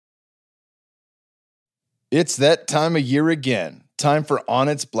It's that time of year again. Time for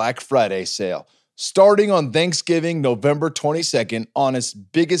Onnit's Black Friday sale. Starting on Thanksgiving, November 22nd, Onnit's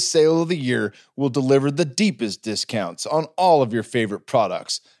biggest sale of the year will deliver the deepest discounts on all of your favorite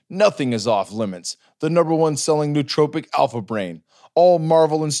products. Nothing is off limits. The number one selling nootropic Alpha Brain, all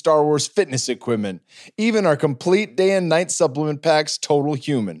Marvel and Star Wars fitness equipment, even our complete day and night supplement packs, Total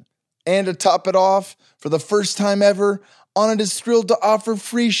Human. And to top it off, for the first time ever, Onnit is thrilled to offer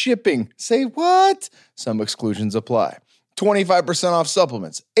free shipping. Say what? Some exclusions apply. 25% off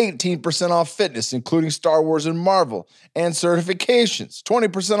supplements, 18% off fitness, including Star Wars and Marvel, and certifications,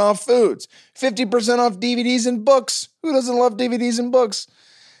 20% off foods, 50% off DVDs and books. Who doesn't love DVDs and books?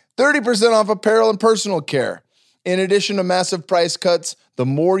 30% off apparel and personal care. In addition to massive price cuts, the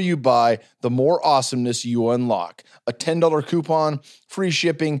more you buy, the more awesomeness you unlock. A $10 coupon, free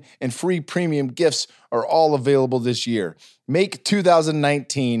shipping, and free premium gifts are all available this year. Make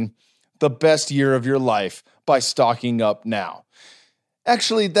 2019 the best year of your life by stocking up now.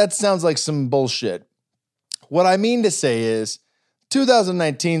 Actually, that sounds like some bullshit. What I mean to say is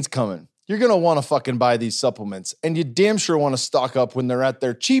 2019's coming. You're going to want to fucking buy these supplements, and you damn sure want to stock up when they're at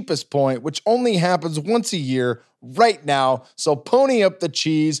their cheapest point, which only happens once a year right now. So pony up the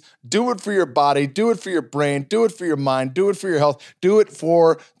cheese, do it for your body, do it for your brain, do it for your mind, do it for your health, do it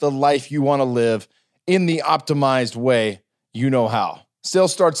for the life you want to live in the optimized way you know how. Sale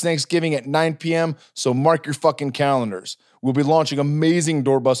starts Thanksgiving at 9 p.m., so mark your fucking calendars. We'll be launching amazing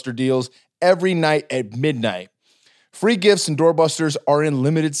doorbuster deals every night at midnight. Free gifts and doorbusters are in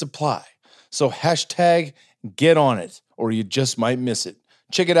limited supply. So hashtag get on it, or you just might miss it.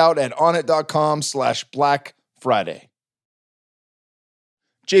 Check it out at onnit.com/Black Friday.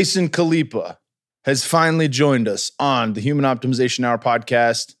 Jason Khalipa has finally joined us on the Human Optimization Hour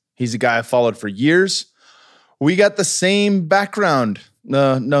podcast. He's a guy I followed for years. We got the same background.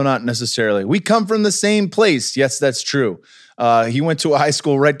 No, not necessarily. We come from the same place. Yes, that's true. He went to a high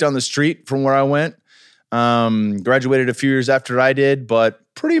school right down the street from where I went. Graduated a few years after I did, but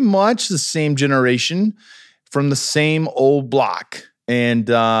pretty much the same generation from the same old block. And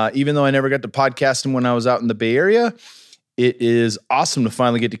even though I never got to podcast him when I was out in the Bay Area, it is awesome to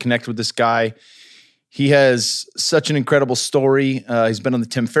finally get to connect with this guy. He has such an incredible story. He's been on the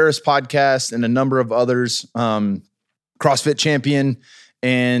Tim Ferriss podcast and a number of others, CrossFit champion,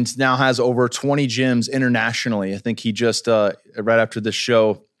 and now has over 20 gyms internationally. I think he just, right after this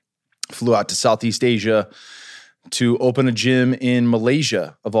show, flew out to Southeast Asia to open a gym in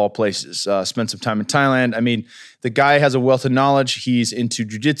Malaysia, of all places. Spent some time in Thailand. I mean, the guy has a wealth of knowledge. He's into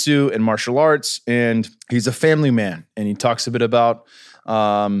jiu-jitsu and martial arts, and he's a family man. And he talks a bit about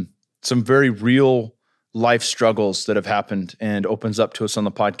some very real life struggles that have happened and opens up to us on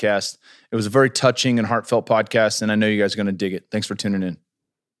the podcast. It was a very touching and heartfelt podcast, and I know you guys are going to dig it. Thanks for tuning in.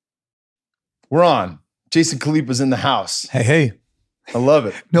 We're on. Jason Khalipa's in the house. Hey. I love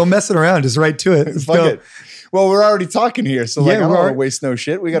it. No messing around, just right to it. Let's Fuck go. it. Well, we're already talking here, so I don't want to already waste no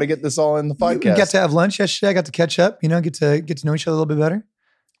shit. We got to get this all in the podcast. We got to have lunch yesterday. I got to catch up, get to know each other a little bit better.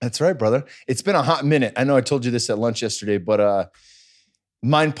 That's right, brother. It's been a hot minute. I know I told you this at lunch yesterday, but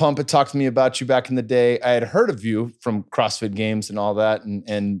Mind Pump had talked to me about you back in the day. I had heard of you from CrossFit Games and all that,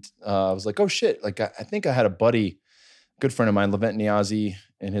 and I was like, oh shit. Like I think I had a buddy, good friend of mine, Levent Niazi,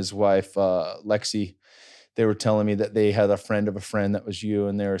 and his wife, Lexi. They were telling me that they had a friend of a friend that was you,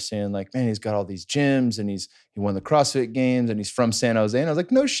 and they were saying like, man, he's got all these gyms, and he won the CrossFit Games, and he's from San Jose. And I was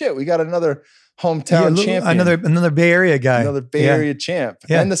like, no shit, we got another hometown champion. Another Bay Area guy. Another Bay Area champ.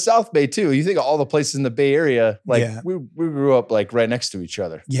 Yeah. And the South Bay too. You think of all the places in the Bay Area, like we grew up like right next to each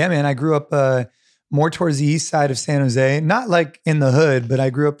other. Yeah, man. I grew up more towards the east side of San Jose. Not like in the hood, but I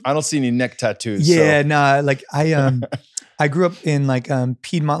grew up. I don't see any neck tattoos. Yeah, nah. Like I grew up in like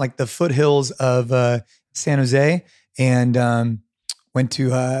Piedmont, like the foothills of San Jose, and went to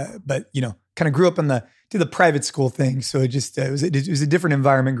but kind of grew up did the private school thing, so it was a different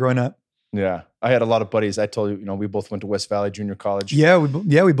environment growing up. Yeah, I had a lot of buddies. I told you, we both went to West Valley Junior College. Yeah,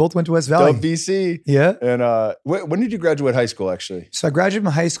 we both went to West Valley. BC. Yeah. And when did you graduate high school, actually? So I graduated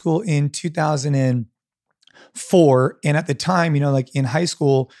from high school in 2004, and at the time, like in high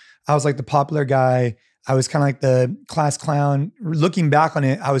school, I was like the popular guy. I was kind of like the class clown. Looking back on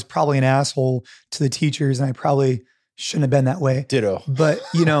it, I was probably an asshole to the teachers, and I probably shouldn't have been that way. Ditto. But,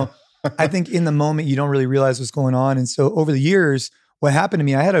 I think in the moment, you don't really realize what's going on. And so over the years, what happened to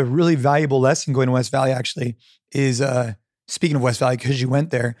me, I had a really valuable lesson going to West Valley, actually, is speaking of West Valley, because you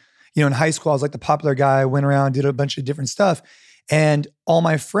went there. In high school, I was like the popular guy, went around, did a bunch of different stuff. And all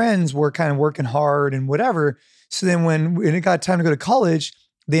my friends were kind of working hard and whatever. So then when it got time to go to college,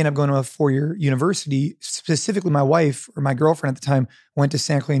 they ended up going to a 4-year university. Specifically, my wife or my girlfriend at the time went to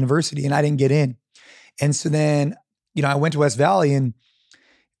San Clair University, and I didn't get in. And so then, I went to West Valley, and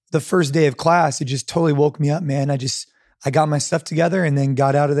the first day of class, it just totally woke me up, man. I got my stuff together and then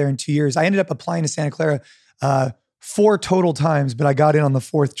got out of there in 2 years. I ended up applying to Santa Clara 4 total times, but I got in on the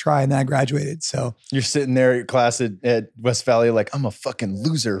 4th try and then I graduated. So you're sitting there at class at West Valley like, I'm a fucking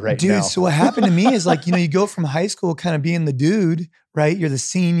loser now. Dude, so what happened to me is like, you go from high school kind of being the dude, right? You're the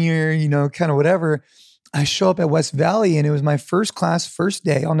senior, kind of whatever. I show up at West Valley and it was my first class, first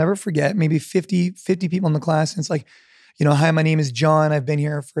day. I'll never forget, maybe 50 people in the class. And it's like, hi, my name is John. I've been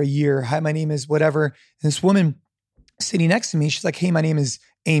here for a year. Hi, my name is whatever. And this woman sitting next to me, she's like, hey, my name is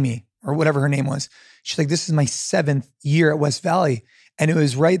Amy, or whatever her name was. She's like, this is my 7th year at West Valley. And it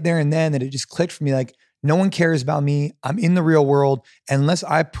was right there and then that it just clicked for me. Like, no one cares about me. I'm in the real world. And unless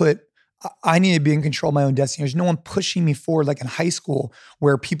I need to be in control of my own destiny. There's no one pushing me forward like in high school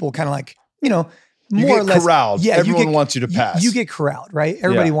where people kind of like, more or less corralled. Yeah, everyone wants you to pass. You get corralled, right?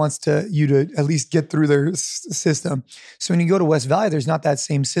 Everybody wants you to at least get through their system. So when you go to West Valley, there's not that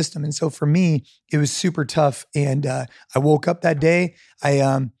same system. And so for me, it was super tough. And I woke up that day.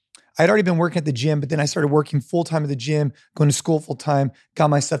 I'd already been working at the gym, but then I started working full-time at the gym, going to school full-time, got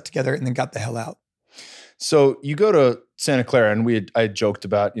my stuff together, and then got the hell out. So you go to Santa Clara, and I had joked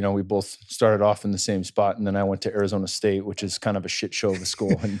about, we both started off in the same spot, and then I went to Arizona State, which is kind of a shit show of a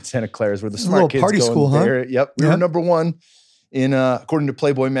school, and Santa Clara is where the smart kids party go. School, huh? Yep, we were number 1 in according to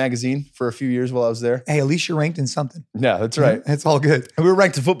Playboy magazine for a few years while I was there. Hey, at least you're ranked in something. Yeah, that's right. It's all good. And we were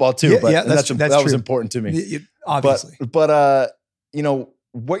ranked in football too, but that was important to me. Obviously, but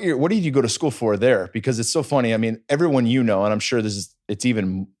what did you go to school for there? Because it's so funny. I mean, everyone and I'm sure it's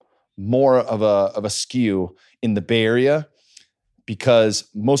even more of a skew in the Bay Area, because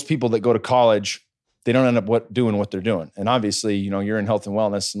most people that go to college, they don't end up doing what they're doing. And obviously, you're in health and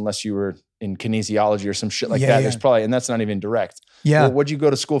wellness, unless you were in kinesiology or some shit like that. Yeah. There's probably, and that's not even direct. Yeah. Well, what'd you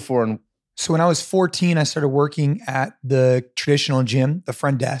go to school for? And so when I was 14, I started working at the traditional gym, the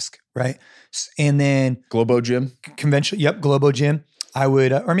front desk, right? And then Globo Gym? Conventional, yep, Globo Gym. I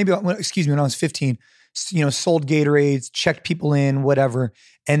would, or maybe, when I was 15, sold Gatorades, checked people in, whatever.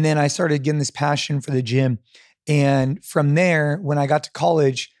 And then I started getting this passion for the gym. And from there, when I got to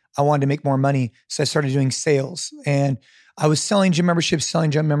college, I wanted to make more money. So I started doing sales. And I was selling gym memberships,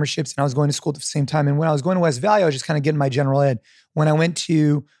 and I was going to school at the same time. And when I was going to West Valley, I was just kind of getting my general ed. When I went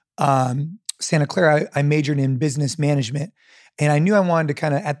to Santa Clara, I majored in business management. And I knew I wanted to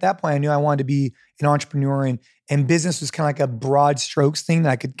at that point, I knew I wanted to be an entrepreneur. And business was kind of like a broad strokes thing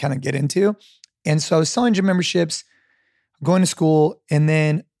that I could kind of get into. And so I was selling gym memberships, going to school. And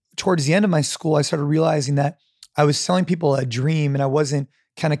then towards the end of my school, I started realizing that I was selling people a dream and I wasn't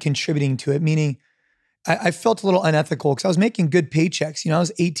kind of contributing to it, meaning I felt a little unethical because I was making good paychecks. I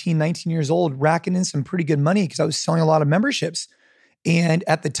was 18, 19 years old, racking in some pretty good money because I was selling a lot of memberships. And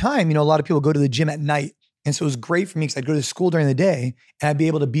at the time, a lot of people go to the gym at night. And so it was great for me because I'd go to school during the day and I'd be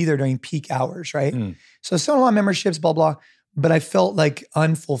able to be there during peak hours, right? So I was selling a lot of memberships, blah, blah, but I felt like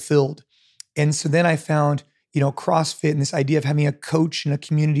unfulfilled. And so then I found, CrossFit and this idea of having a coach and a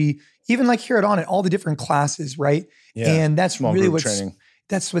community, even like here at Onnit, all the different classes, right? Yeah, and that's really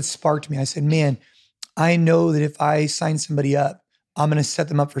that's what sparked me. I said, man, I know that if I sign somebody up, I'm going to set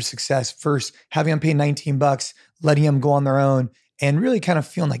them up for success. First, having them pay $19, letting them go on their own, and really kind of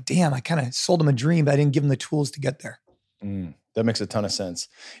feeling like, damn, I kind of sold them a dream, but I didn't give them the tools to get there. That makes a ton of sense.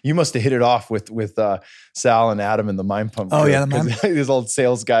 You must have hit it off with Sal and Adam and the Mind Pump. Oh, yeah. These old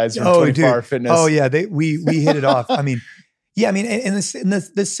sales guys from 24 Hour Fitness. Oh, yeah. We hit it off. I mean, and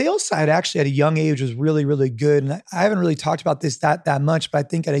the sales side actually at a young age was really, really good. And I haven't really talked about this that much, but I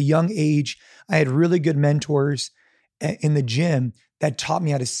think at a young age, I had really good mentors in the gym that taught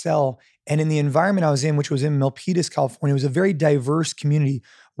me how to sell. And in the environment I was in, which was in Milpitas, California, it was a very diverse community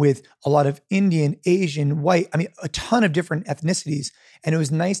with a lot of Indian, Asian, white, a ton of different ethnicities. And it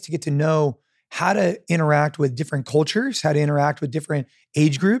was nice to get to know how to interact with different cultures, how to interact with different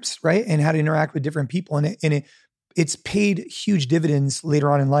age groups, right? And how to interact with different people. And it's paid huge dividends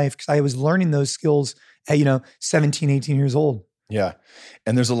later on in life because I was learning those skills at, 17, 18 years old. Yeah.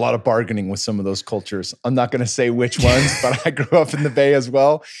 And there's a lot of bargaining with some of those cultures. I'm not going to say which ones, but I grew up in the Bay as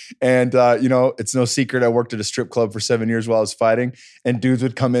well. And, it's no secret. I worked at a strip club for 7 years while I was fighting, and dudes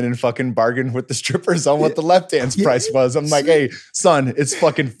would come in and fucking bargain with the strippers on what the left dance price was. I'm like, hey, son, it's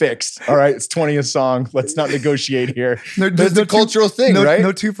fucking fixed. All right. It's 20 a song. Let's not negotiate here. There's a cultural thing, right?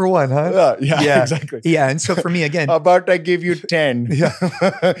 No 2 for 1, huh? Yeah, exactly. Yeah. And so for me, again, how about I give you 10? Yeah.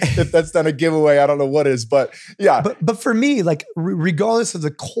 If that's not a giveaway, I don't know what is, but yeah. But for me, like, regardless of the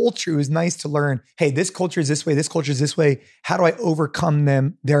culture, it was nice to learn, hey, this culture is this way, this culture is this way. How do I overcome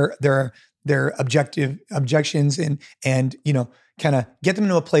them, their objections and kind of get them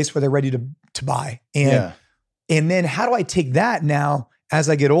into a place where they're ready to buy. Yeah. And then how do I take that now as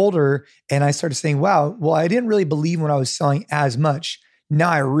I get older? And I started saying, wow, well, I didn't really believe when I was selling as much. Now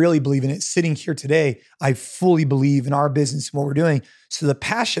I really believe in it. Sitting here today, I fully believe in our business and what we're doing. So the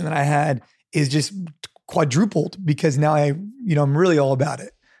passion that I had is just quadrupled because now I'm really all about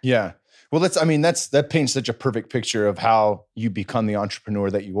it. Yeah. Well, that paints such a perfect picture of how you become the entrepreneur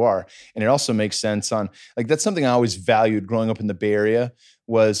that you are. And it also makes sense on, like, that's something I always valued growing up in the Bay Area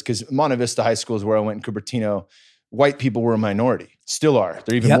was because Monte Vista High School is where I went in Cupertino. White people were a minority, still are.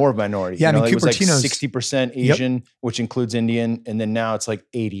 They're even more of a minority. Yeah, it was like 60% Asian, which includes Indian. And then now it's like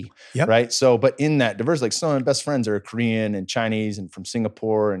 80, right? So, but in that diverse, like some of my best friends are Korean and Chinese and from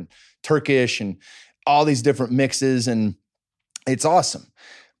Singapore and Turkish and all these different mixes. And it's awesome.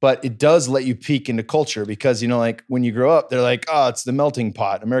 But it does let you peek into culture because, like when you grow up, they're like, oh, it's the melting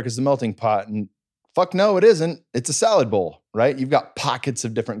pot. America's the melting pot. And fuck no, it isn't. It's a salad bowl, right? You've got pockets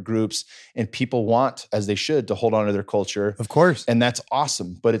of different groups and people want, as they should, to hold on to their culture. Of course. And that's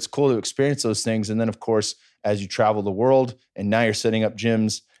awesome. But it's cool to experience those things. And then, of course, as you travel the world and now you're setting up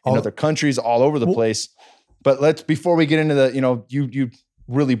gyms in other countries all over the place. But before we get into the, you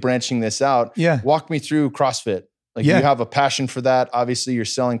really branching this out, walk me through CrossFit. Like you have a passion for that. Obviously, you're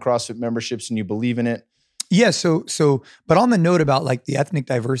selling CrossFit memberships and you believe in it. Yeah. So, but on the note about like the ethnic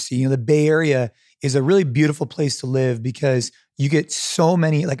diversity, the Bay Area is a really beautiful place to live because you get so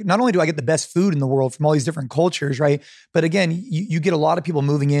many, like not only do I get the best food in the world from all these different cultures, right? But again, you get a lot of people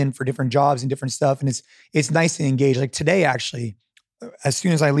moving in for different jobs and different stuff. And it's nice to engage. Like today, actually, as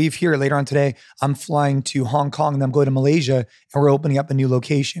soon as I leave here later on today, I'm flying to Hong Kong and then I'm going to Malaysia and we're opening up a new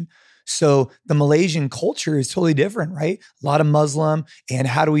location. So the Malaysian culture is totally different, right? A lot of Muslim, and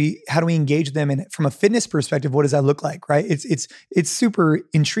how do we engage them? And from a fitness perspective, what does that look like, right? It's super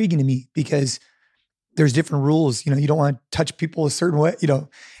intriguing to me because there's different rules. You don't want to touch people a certain way,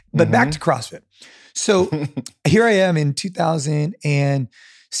 But back to CrossFit. So here I am in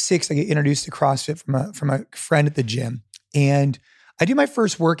 2006. I get introduced to CrossFit from a friend at the gym, and I do my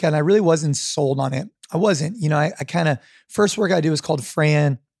first workout, and I really wasn't sold on it. I wasn't. I kind of first workout I did was called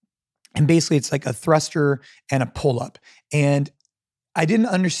Fran. And basically it's like a thruster and a pull-up. And I didn't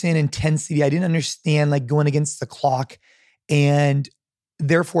understand intensity. I didn't understand like going against the clock. And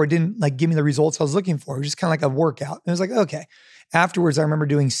therefore it didn't like give me the results I was looking for. It was just kind of like a workout. And it was like, okay. Afterwards, I remember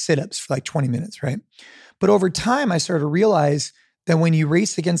doing sit-ups for like 20 minutes, right? But over time, I started to realize that when you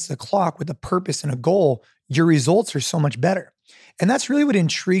race against the clock with a purpose and a goal, your results are so much better. And that's really what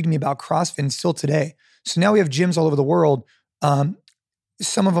intrigued me about CrossFit and still today. So now we have gyms all over the world.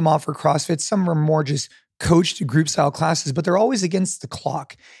 Some of them offer CrossFit. Some are more just coached group style classes, but they're always against the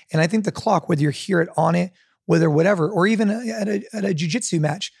clock. And I think the clock, whether you're here at On It, whether whatever, or even at a jiu-jitsu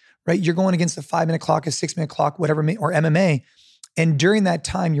match, right? You're going against a 5-minute clock, a 6-minute clock, whatever, or MMA. And during that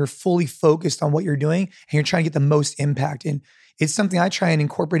time, you're fully focused on what you're doing and you're trying to get the most impact. And it's something I try and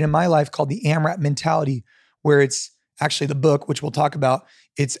incorporate in my life called the AMRAP mentality, where it's actually the book, which we'll talk about.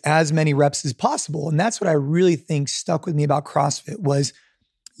 It's as many reps as possible. And that's what I really think stuck with me about CrossFit was,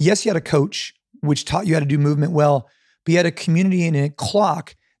 yes, you had a coach, which taught you how to do movement well, but you had a community and a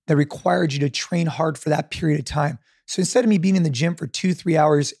clock that required you to train hard for that period of time. So instead of me being in the gym for 2-3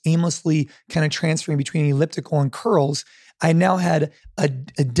 hours, aimlessly kind of transferring between elliptical and curls, I now had a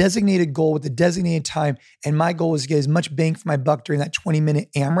designated goal with a designated time. And my goal was to get as much bang for my buck during that 20-minute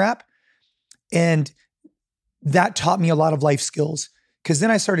AMRAP. And that taught me a lot of life skills. Because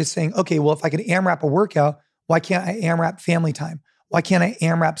then I started saying, okay, well, if I can AMRAP a workout, why can't I AMRAP family time? Why can't I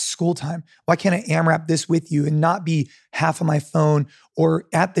AMRAP school time? Why can't I AMRAP this with you and not be half on my phone or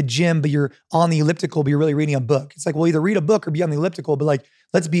at the gym, but you're on the elliptical, but you're really reading a book? It's like, well, either read a book or be on the elliptical, but like,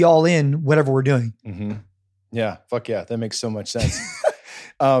 let's be all in whatever we're doing. Mm-hmm. Yeah. Fuck yeah. That makes so much sense.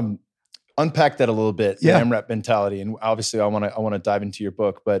 Unpack that a little bit, the AMRAP mentality. And obviously I want to dive into your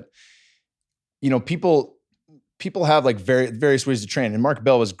book, but people have like various ways to train. And Mark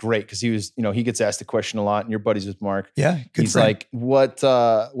Bell was great because he was, he gets asked the question a lot and you're buddies with Mark. Yeah. He's friend. Like, what's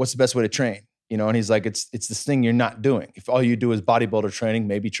the best way to train? And he's like, it's this thing you're not doing. If all you do is bodybuilder training,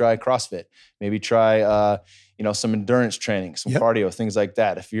 maybe try CrossFit, maybe try, some endurance training, some cardio, things like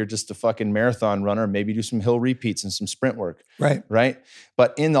that. If you're just a fucking marathon runner, maybe do some hill repeats and some sprint work. Right.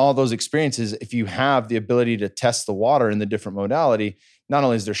 But in all those experiences, if you have the ability to test the water in the different modality, not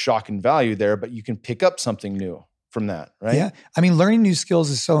only is there shock and value there, but you can pick up something new from that, right? Yeah. I mean, learning new skills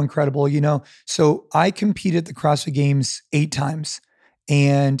is so incredible, So I competed at the CrossFit Games 8 times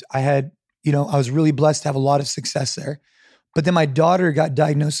and I had, I was really blessed to have a lot of success there. But then my daughter got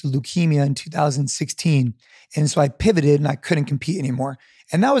diagnosed with leukemia in 2016. And so I pivoted and I couldn't compete anymore.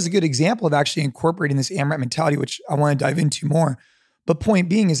 And that was a good example of actually incorporating this AMRAP mentality, which I want to dive into more. But point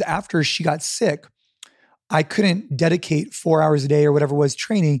being is after she got sick, I couldn't dedicate 4 hours a day or whatever it was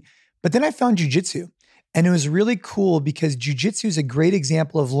training. But then I found jujitsu. And it was really cool because jujitsu is a great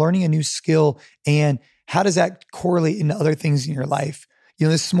example of learning a new skill and how does that correlate into other things in your life.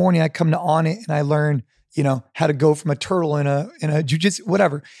 This morning I come to On It and I learned, how to go from a turtle in a jujitsu,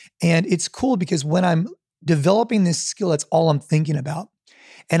 whatever. And it's cool because when I'm developing this skill, that's all I'm thinking about.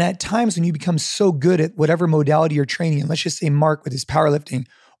 And at times when you become so good at whatever modality you're training, and let's just say Mark with his powerlifting,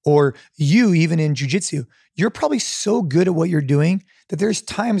 or you even in jujitsu, you're probably so good at what you're doing that there's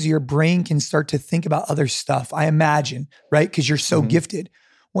times your brain can start to think about other stuff, I imagine, right? Because you're so gifted.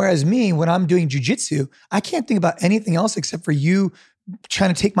 Whereas me, when I'm doing jujitsu, I can't think about anything else except for you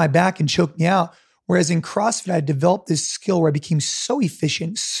trying to take my back and choke me out. Whereas in CrossFit, I developed this skill where I became so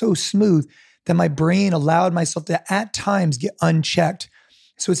efficient, so smooth that my brain allowed myself to at times get unchecked.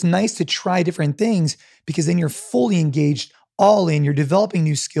 So it's nice to try different things because then you're fully engaged, all in, you're developing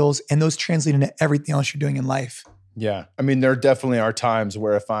new skills, and those translate into everything else you're doing in life. Yeah. I mean, there definitely are times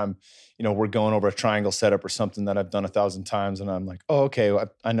where if I'm, we're going over a triangle setup or something that I've done 1,000 times and I'm like, oh, okay,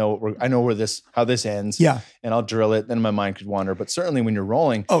 I know how this ends. Yeah. And I'll drill it. Then my mind could wander. But certainly when you're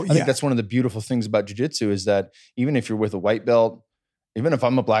rolling, I think that's one of the beautiful things about jiu-jitsu is that even if you're with a white belt, even if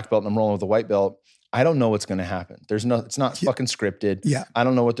I'm a black belt and I'm rolling with a white belt, I don't know what's going to happen. It's not fucking scripted. Yeah. I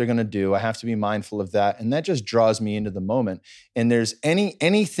don't know what they're going to do. I have to be mindful of that. And that just draws me into the moment. And there's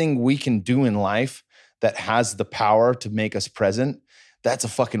anything we can do in life that has the power to make us present, that's a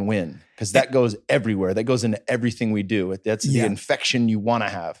fucking win. Because that goes everywhere. That goes into everything we do. That's the infection you want to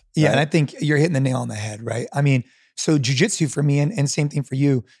have. Right? Yeah. And I think you're hitting the nail on the head, right? I mean, so jiu-jitsu for me and same thing for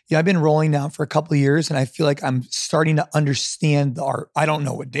you. Yeah, I've been rolling now for a couple of years and I feel like I'm starting to understand the art. I don't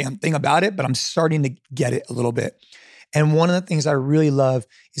know a damn thing about it, but I'm starting to get it a little bit. And one of the things I really love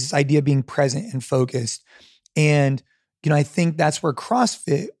is this idea of being present and focused. And, I think that's where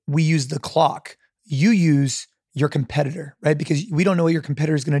CrossFit, we use the clock. You use your competitor, right? Because we don't know what your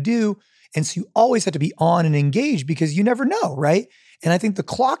competitor is going to do. And so you always have to be on and engaged because you never know, right? And I think the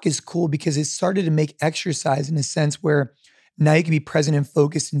clock is cool because it started to make exercise in a sense where now you can be present and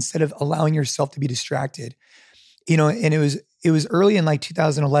focused instead of allowing yourself to be distracted. And it was early in like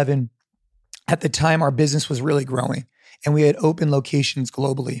 2011. At the time, our business was really growing and we had open locations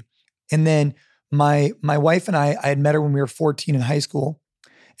globally. And then my wife and I had met her when we were 14 in high school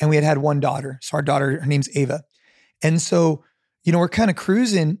and we had one daughter. So our daughter, her name's Ava. And so, we're kind of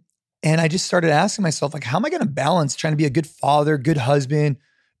cruising. And I just started asking myself, like, how am I going to balance trying to be a good father, good husband,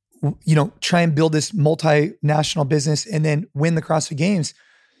 try and build this multinational business and then win the CrossFit Games?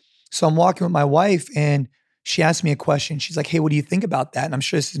 So I'm walking with my wife and she asked me a question. She's like, hey, what do you think about that? And I'm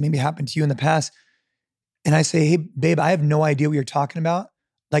sure this has maybe happened to you in the past. And I say, hey, babe, I have no idea what you're talking about.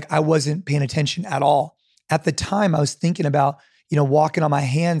 Like I wasn't paying attention at all. At the time, I was thinking about, walking on my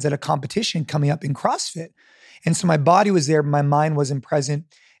hands at a competition coming up in CrossFit. And so my body was there, but my mind wasn't present.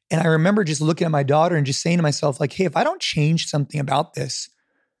 And I remember just looking at my daughter and just saying to myself, like, hey, if I don't change something about this,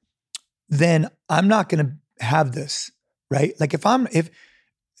 then I'm not going to have this, right? Like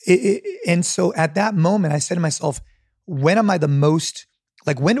and so at that moment, I said to myself, when am I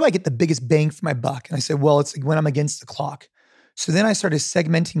when do I get the biggest bang for my buck? And I said, well, it's like when I'm against the clock. So then I started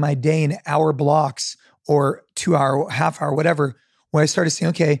segmenting my day in hour blocks or 2 hour, half hour, whatever, where I started saying,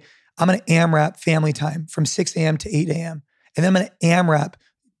 okay, I'm going to AMRAP family time from 6 a.m. to 8 a.m. And then I'm going to AMRAP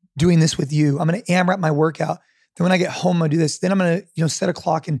doing this with you. I'm going to AMRAP my workout. Then when I get home, I'll do this. Then I'm going to, set a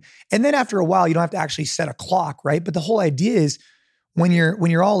clock. And then after a while, you don't have to actually set a clock, right? But the whole idea is when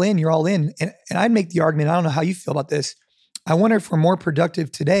you're all in, you're all in. And I'd make the argument, I don't know how you feel about this. I wonder if we're more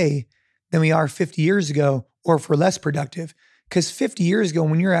productive today than we are 50 years ago, or if we're less productive. Because 50 years ago,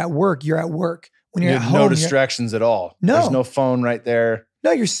 when you're at work, you're at work. When you're at home, no distractions at all. No. There's no phone right there.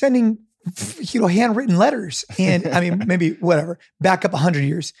 No, you're sending, handwritten letters. And I mean, maybe whatever, back up 100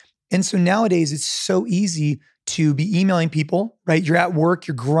 years. And so nowadays it's so easy to be emailing people, right? You're at work,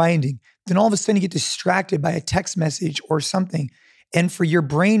 you're grinding. Then all of a sudden you get distracted by a text message or something. And for your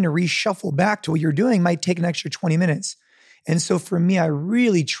brain to reshuffle back to what you're doing might take an extra 20 minutes. And so for me, I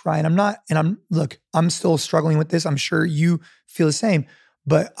really try, I'm still struggling with this. I'm sure you feel the same,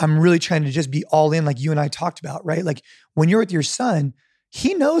 but I'm really trying to just be all in like you and I talked about, right? Like when you're with your son,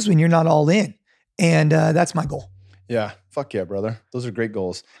 he knows when you're not all in. And that's my goal. Yeah. Fuck yeah, brother. Those are great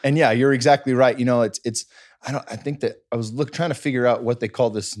goals. And yeah, you're exactly right. I think that I was trying to figure out what they call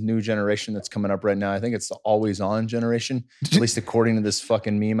this new generation that's coming up right now. I think it's the always on generation, at least according to this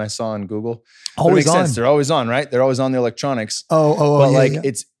fucking meme I saw on Google. Always on. Sense. They're always on, right? They're always on the electronics.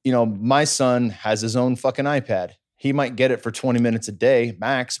 It's, my son has his own fucking iPad. He might get it for 20 minutes a day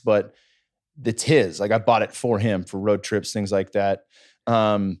max, but it's his. Like I bought it for him for road trips, things like that.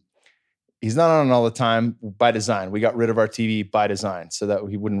 He's not on all the time by design. We got rid of our TV by design so that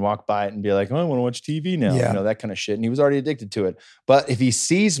he wouldn't walk by it and be like, oh, I want to watch TV now, Yeah. you know, that kind of shit. And he was already addicted to it. But if he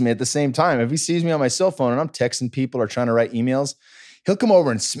sees me at the same time, if he sees me on my cell phone and I'm texting people or trying to write emails, he'll come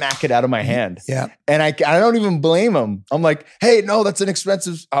over and smack it out of my hand. Yeah. And I don't even blame him. I'm like, hey, no, that's an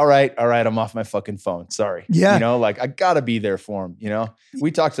expensive. All right. I'm off my fucking phone. Sorry. Yeah. You know, like I gotta be there for him. You know, I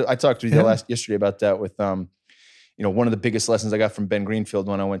talked to you yesterday about that with, you know, one of the biggest lessons I got from Ben Greenfield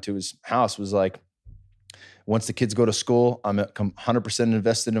when I went to his house was like, once the kids go to school, I'm 100%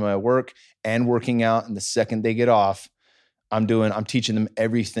 invested in my work and working out. And the second they get off, I'm teaching them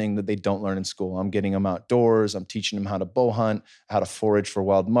everything that they don't learn in school. I'm getting them outdoors. I'm teaching them how to bow hunt, how to forage for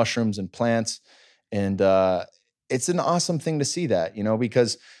wild mushrooms and plants. And it's an awesome thing to see that, you know,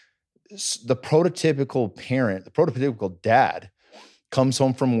 because the prototypical parent, the prototypical dad comes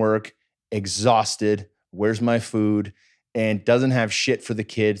home from work exhausted, where's my food, and doesn't have shit for the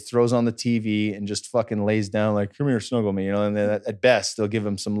kid, throws on the TV and just fucking lays down like, come here, snuggle me, you know, and then at best they'll give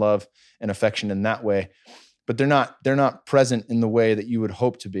him some love and affection in that way. But they're not present in the way that you would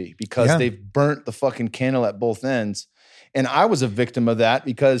hope to be because they've burnt the fucking candle at both ends. And I was a victim of that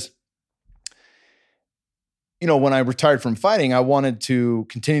because, you know, when I retired from fighting, I wanted to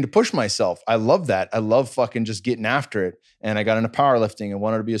continue to push myself. I love that. I love fucking just getting after it. And I got into powerlifting and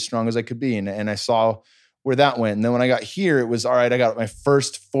wanted to be as strong as I could be. And I saw where that went. And then when I got here, it was, all right, I got my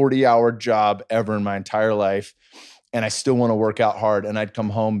first 40-hour job ever in my entire life. And I still want to work out hard. And I'd come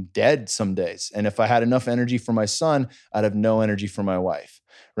home dead some days. And if I had enough energy for my son, I'd have no energy for my wife.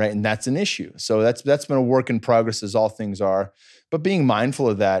 Right. And that's an issue. So that's been a work in progress, as all things are. But being mindful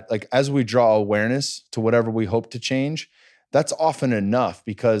of that, like as we draw awareness to whatever we hope to change, that's often enough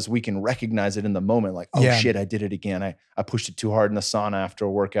because we can recognize it in the moment. Like, oh shit, I did it again. I pushed it too hard in the sauna after a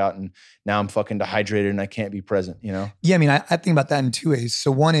workout and now I'm fucking dehydrated and I can't be present, you know? Yeah. I mean, I think about that in two ways.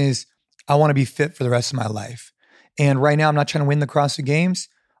 So one is I want to be fit for the rest of my life. And right now I'm not trying to win the CrossFit Games.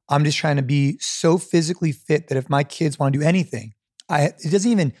 I'm just trying to be so physically fit that if my kids want to do anything, it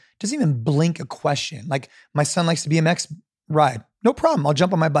doesn't even blink a question. Like my son likes to BMX ride. No problem. I'll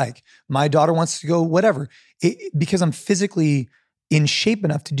jump on my bike. My daughter wants to go whatever. Because I'm physically in shape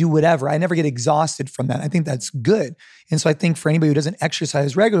enough to do whatever. I never get exhausted from that. I think that's good. And so I think for anybody who doesn't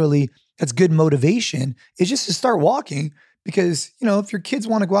exercise regularly, that's good motivation is just to start walking because, you know, if your kids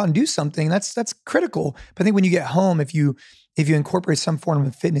want to go out and do something, that's critical. But I think when you get home, if you incorporate some form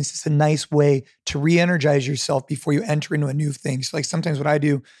of fitness, it's a nice way to re-energize yourself before you enter into a new thing. So like sometimes what I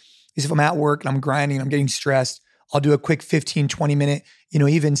do is if I'm at work and I'm grinding, I'm getting stressed, I'll do a quick 15, 20 minute, you know,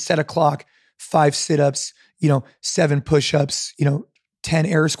 even set a clock, 5 sit-ups, you know, 7 push-ups, you know, 10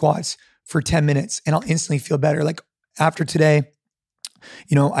 air squats for 10 minutes and I'll instantly feel better. Like after today,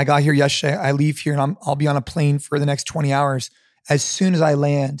 you know, I got here yesterday, I leave here and I'll be on a plane for the next 20 hours. As soon as I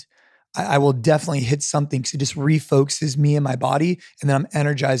land, I will definitely hit something because it just refocuses me and my body and then I'm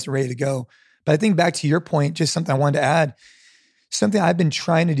energized and ready to go. But I think back to your point, just something I wanted to add, something I've been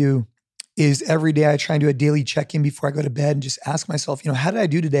trying to do is every day I try and do a daily check-in before I go to bed and just ask myself, you know, how did I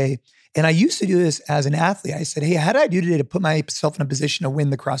do today? And I used to do this as an athlete. I said, hey, how did I do today to put myself in a position to win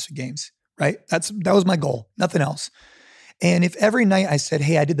the CrossFit Games, right? That was my goal, nothing else. And if every night I said,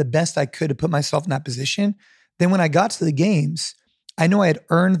 hey, I did the best I could to put myself in that position, then when I got to the games, I know I had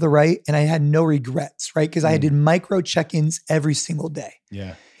earned the right and I had no regrets, right? Because I did micro check-ins every single day.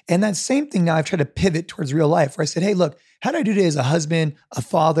 Yeah. And that same thing now I've tried to pivot towards real life where I said, hey, look, how did I do today as a husband, a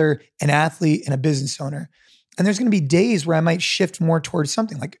father, an athlete, and a business owner? And there's going to be days where I might shift more towards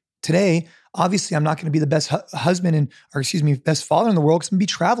something like today. Obviously, I'm not going to be the best husband best father in the world because I'm going to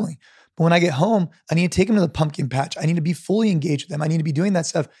be traveling. But when I get home, I need to take them to the pumpkin patch. I need to be fully engaged with them. I need to be doing that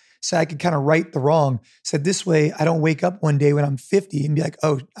stuff so I can kind of right the wrong. So this way, I don't wake up one day when I'm 50 and be like,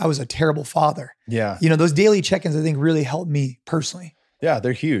 oh, I was a terrible father. Yeah. You know, those daily check-ins, I think really help me personally. Yeah,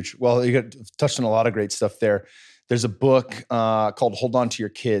 they're huge. Well, you got touched on a lot of great stuff there. There's a book called Hold On to Your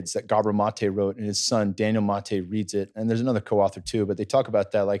Kids that Gabor Mate wrote, and his son, Daniel Mate, reads it. And there's another co-author too, but they talk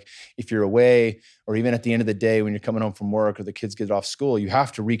about that. Like if you're away or even at the end of the day when you're coming home from work or the kids get off school, you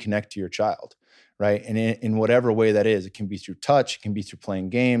have to reconnect to your child, right? And in whatever way that is, it can be through touch, it can be through playing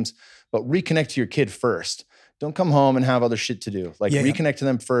games, but reconnect to your kid first. Don't come home and have other shit to do. Like reconnect to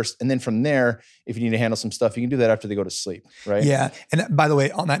them first. And then from there, if you need to handle some stuff, you can do that after they go to sleep, right? Yeah. And by the way,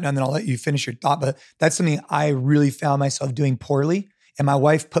 on that note, and then I'll let you finish your thought, but that's something I really found myself doing poorly. And my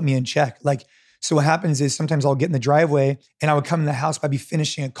wife put me in check. Like, so what happens is sometimes I'll get in the driveway and I would come in the house, but I'd be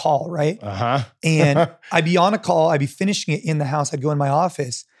finishing a call, right? And I'd be on a call, I'd be finishing it in the house. I'd go in my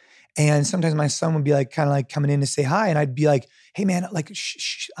office. And sometimes my son would be like, kind of like coming in to say hi. And I'd be like, hey man, like,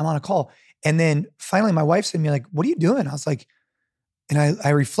 shh, I'm on a call. And then finally my wife said to me like, what are you doing? I was like, and I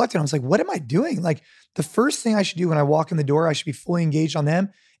reflected, I was like, what am I doing? Like the first thing I should do when I walk in the door, I should be fully engaged on them.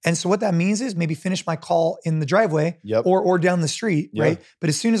 And so what that means is maybe finish my call in the driveway or down the street, right? But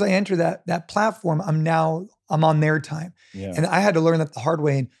as soon as I enter that platform, I'm on their time. Yeah. And I had to learn that the hard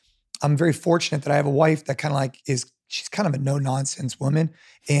way. And I'm very fortunate that I have a wife that kind of like she's kind of a no nonsense woman,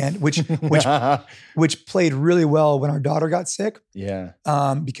 and which played really well when our daughter got sick. Yeah.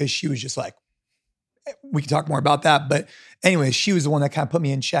 Because she was just like, we can talk more about that. But anyway, she was the one that kind of put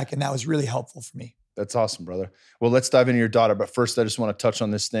me in check, and that was really helpful for me. That's awesome, brother. Well, let's dive into your daughter. But first, I just want to touch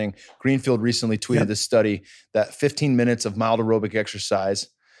on this thing. Greenfield recently tweeted this study that 15 minutes of mild aerobic exercise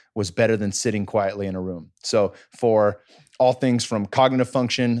was better than sitting quietly in a room. So for all things from cognitive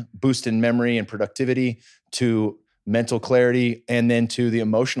function, boost in memory and productivity, to mental clarity, and then to the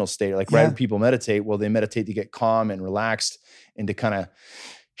emotional state. Like right when people meditate, well, they meditate to get calm and relaxed and to kind of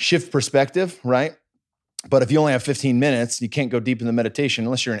shift perspective, right? But if you only have 15 minutes, you can't go deep in the meditation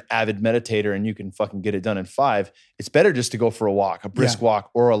unless you're an avid meditator and you can fucking get it done in 5. It's better just to go for a walk, a brisk walk,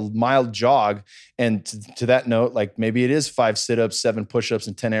 or a mild jog. And to that note, like maybe it is 5 sit-ups, 7 push-ups,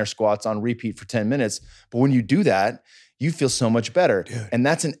 and 10 air squats on repeat for 10 minutes. But when you do that, you feel so much better. Dude. And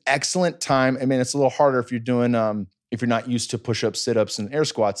that's an excellent time. I mean, it's a little harder if you're doing, if you're not used to push-ups, sit-ups, and air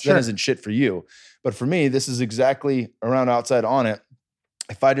squats. That isn't shit for you. But for me, this is exactly around outside on it.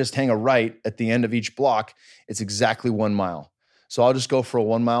 If I just hang a right at the end of each block, it's exactly 1 mile. So I'll just go for a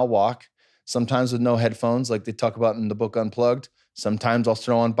 1 mile walk, sometimes with no headphones like they talk about in the book Unplugged. Sometimes I'll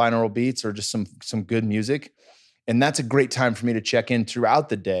throw on binaural beats or just some good music. And that's a great time for me to check in throughout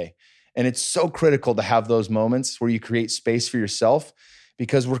the day. And it's so critical to have those moments where you create space for yourself,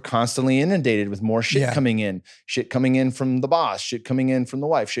 because we're constantly inundated with more shit coming in from the boss, shit coming in from the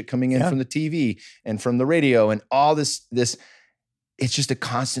wife, shit coming in from the TV and from the radio, and all this. It's just a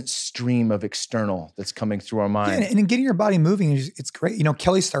constant stream of external that's coming through our mind. Yeah, and in getting your body moving, it's great. You know,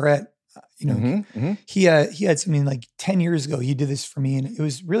 Kelly Starrett, he had something like 10 years ago, he did this for me, and it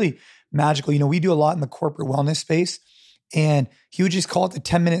was really magical. You know, we do a lot in the corporate wellness space, and he would just call it the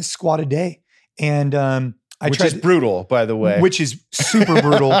 10-minute squat a day. And which is brutal, by the way. Which is super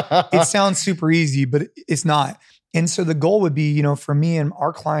brutal. It sounds super easy, but it's not. And so the goal would be, you know, for me and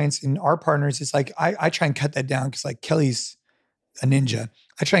our clients and our partners, it's like, I try and cut that down, because like Kelly's a ninja.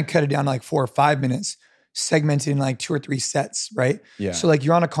 I try and cut it down to like 4 or 5 minutes, segmented in like 2 or 3 sets, right? Yeah. So like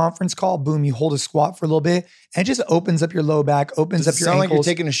you're on a conference call, boom, you hold a squat for a little bit, and it just opens up your low back, opens up your ankles. Sound like you're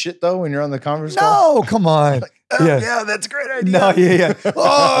taking a shit though when you're on the conference call? No, come on. Like, yeah, that's a great idea. No, yeah.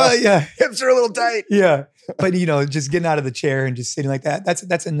 Oh, yeah. Hips are a little tight. Yeah. But you know, just getting out of the chair and just sitting like that,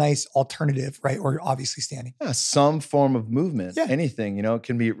 that's a nice alternative, right? Or obviously standing. Yeah, some form of movement, anything, you know,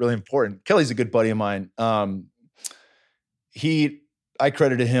 can be really important. Kelly's a good buddy of mine. I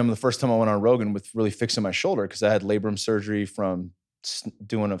credited him the first time I went on Rogan with really fixing my shoulder, because I had labrum surgery from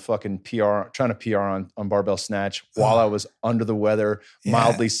doing a fucking PR, trying to PR on barbell snatch while I was under the weather,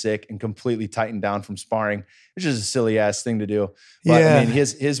 mildly sick, and completely tightened down from sparring, which is a silly ass thing to do. But I mean,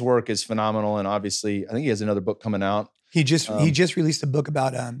 his work is phenomenal. And obviously I think he has another book coming out. He just released a book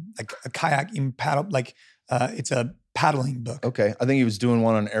about like a kayaking paddle, like it's a paddling book. Okay. I think he was doing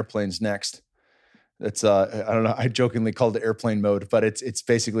one on airplanes next. It's I don't know. I jokingly called it airplane mode, but it's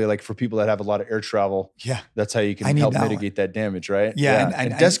basically like for people that have a lot of air travel. Yeah, that's how you can help mitigate that damage, right? Yeah,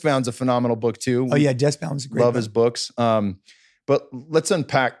 and Deskbound's a phenomenal book too. Oh yeah, Deskbound's a great. Love his books. But let's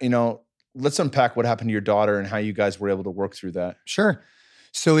unpack. Let's unpack what happened to your daughter and how you guys were able to work through that. Sure.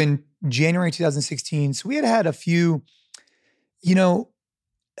 So in January 2016, so we had a few. You know,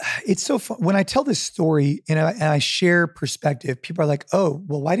 it's so fun when I tell this story and I share perspective. People are like, "Oh,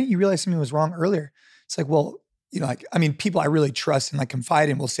 well, why didn't you realize something was wrong earlier?" It's like, well, you know, like, I mean, people I really trust and like confide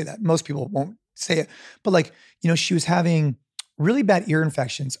in will say that. Most people won't say it. But like, you know, she was having really bad ear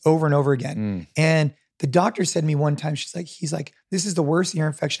infections over and over again. And the doctor said to me one time, he's like, this is the worst ear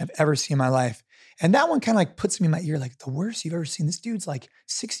infection I've ever seen in my life. And that one kind of like puts me in my ear, like, the worst you've ever seen. This dude's like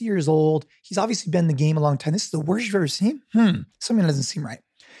 60 years old. He's obviously been in the game a long time. This is the worst you've ever seen? Something doesn't seem right.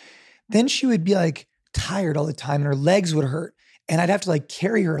 Then she would be like tired all the time and her legs would hurt. And I'd have to like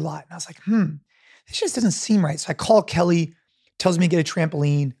carry her a lot. And I was like, this just doesn't seem right. So I call Kelly, tells me to get a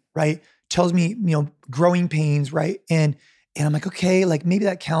trampoline, right? Tells me, you know, growing pains, right? And I'm like, okay, like maybe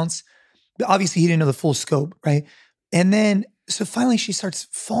that counts. But obviously he didn't know the full scope, right? And then, so finally she starts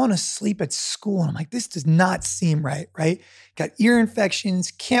falling asleep at school. And I'm like, this does not seem right, right? Got ear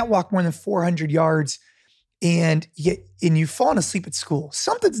infections, can't walk more than 400 yards. And you've fallen asleep at school.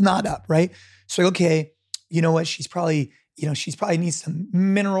 Something's not up, right? So, okay, you know what? She's probably she's probably needs some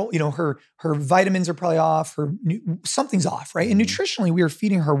mineral, her vitamins are probably off, something's off, right? And nutritionally, we were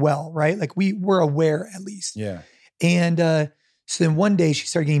feeding her well, right? Like we were aware at least. Yeah. And so then one day she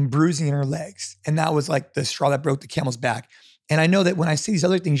started getting bruising in her legs. And that was like the straw that broke the camel's back. And I know that when I see these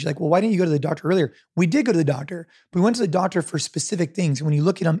other things, she's like, well, why didn't you go to the doctor earlier? We did go to the doctor, but we went to the doctor for specific things. And when you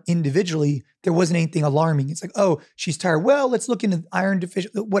look at them individually, there wasn't anything alarming. It's like, oh, she's tired. Well, let's look into iron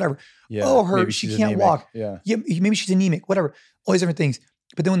deficiency, whatever. Yeah. Oh, she can't anemic. walk. Yeah. Maybe she's anemic, whatever. All these different things.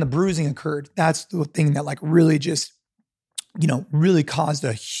 But then when the bruising occurred, that's the thing that like really just, really caused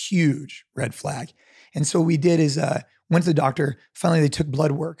a huge red flag. And so what we did is went to the doctor. Finally, they took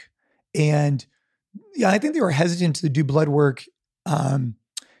blood work. And I think they were hesitant to do blood work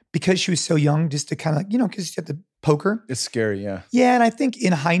because she was so young, just to kind of, because you have to poke her. It's scary, yeah. Yeah, and I think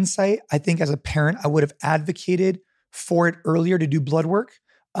in hindsight, as a parent, I would have advocated for it earlier to do blood work.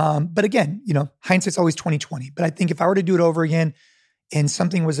 But again, hindsight's always 20/20. But I think if I were to do it over again and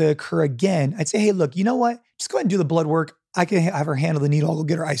something was to occur again, I'd say, hey, look, you know what? Just go ahead and do the blood work. I can have her handle the needle. I'll go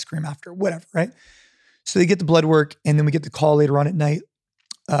get her ice cream after, whatever, right? So they get the blood work, and then we get the call later on at night.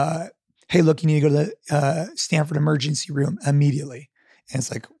 Hey, look, you need to go to the Stanford emergency room immediately. And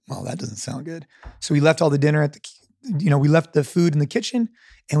it's like, well, that doesn't sound good. So we left all the dinner we left the food in the kitchen,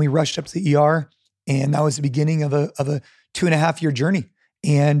 and we rushed up to the ER. And that was the beginning of a 2.5-year journey.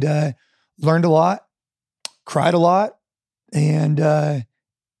 And learned a lot, cried a lot, and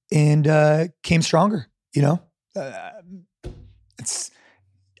came stronger. Do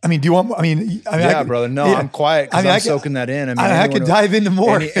you want? Yeah, brother. No, yeah. I'm quiet because I'm soaking that in. I could dive into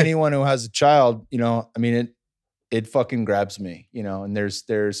more. Anyone who has a child, it fucking grabs me, and there's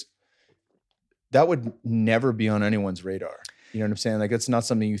that would never be on anyone's radar. You know what I'm saying? Like, it's not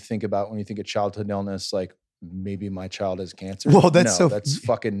something you think about when you think of childhood illness. Like, maybe my child has cancer. Well, that's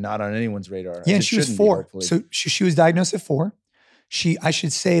fucking not on anyone's radar. Yeah, and she was 4. So she was diagnosed at 4. I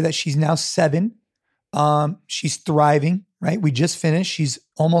should say that she's now 7. She's thriving, right? We just finished. She's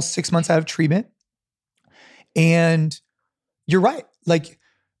almost 6 months out of treatment. And you're right. Like,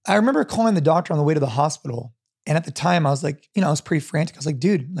 I remember calling the doctor on the way to the hospital. And at the time I was like, I was pretty frantic. I was like,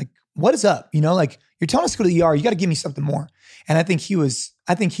 dude, like, what is up? Like, you're telling us to go to the ER. You got to give me something more. And I think he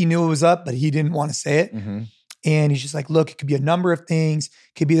knew it was up, but he didn't want to say it. Mm-hmm. And he's just like, look, it could be a number of things.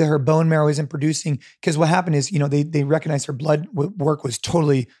 It could be that her bone marrow isn't producing. Because what happened is, they recognized her blood work was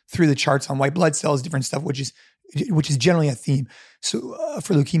totally through the charts on white blood cells, different stuff, which is generally a theme. So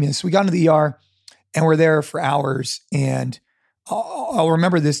for leukemia. So we got into the ER, and we're there for hours. And I'll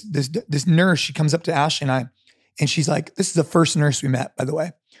remember this nurse. She comes up to Ashley and I, and she's like, this is the first nurse we met, by the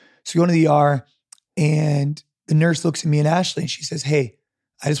way. So we go into the ER, and the nurse looks at me and Ashley, and she says, hey,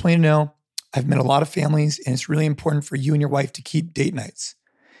 I just want you to know, I've met a lot of families, and it's really important for you and your wife to keep date nights.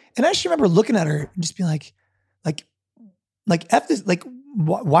 And I just remember looking at her and just being like, F this, like,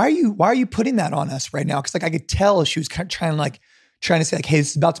 why are you putting that on us right now? Because like I could tell she was kind of trying to say like, hey,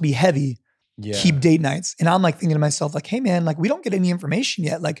 this is about to be heavy. Yeah. Keep date nights. And I'm like thinking to myself, like, hey man, like we don't get any information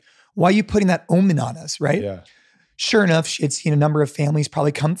yet. Like, why are you putting that omen on us, right? Yeah. Sure enough, she had seen a number of families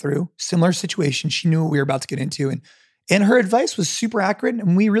probably come through similar situation. She knew what we were about to get into, and her advice was super accurate,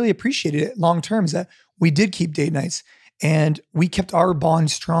 and we really appreciated it long term. Is that we did keep date nights, and we kept our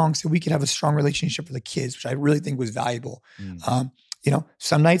bond strong so we could have a strong relationship with the kids, which I really think was valuable.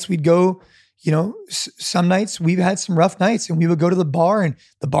 Some nights we'd go. Some nights we've had some rough nights, and we would go to the bar, and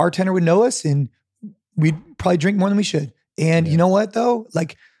the bartender would know us, and we'd probably drink more than we should. And you know what though,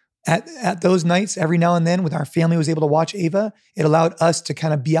 like. At those nights, every now and then, when our family was able to watch Ava, it allowed us to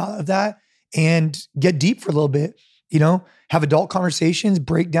kind of be out of that and get deep for a little bit, have adult conversations,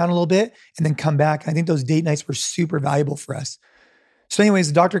 break down a little bit, and then come back. And I think those date nights were super valuable for us. So anyways,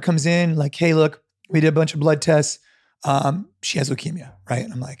 the doctor comes in like, hey, look, we did a bunch of blood tests. She has leukemia, right?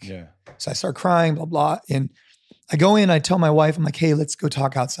 And I'm like, yeah. So I start crying, blah, blah. And I go in, I tell my wife, I'm like, hey, let's go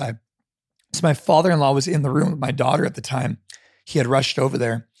talk outside. So my father-in-law was in the room with my daughter at the time. He had rushed over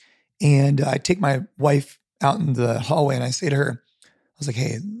there. And I take my wife out in the hallway, and I say to her, I was like,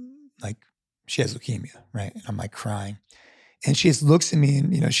 hey, like she has leukemia, right? And I'm like crying. And she just looks at me,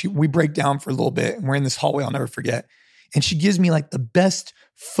 and we break down for a little bit, and we're in this hallway I'll never forget. And she gives me like the best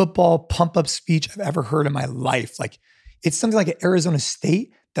football pump-up speech I've ever heard in my life. Like it's something like at Arizona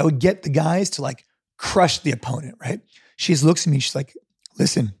State that would get the guys to like crush the opponent, right? She just looks at me, she's like,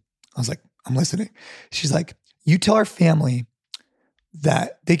 listen. I was like, I'm listening. She's like, you tell our family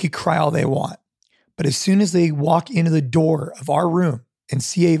that they could cry all they want, but as soon as they walk into the door of our room and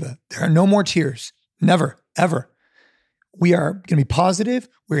see Ava, there are no more tears. Never, ever. We are going to be positive.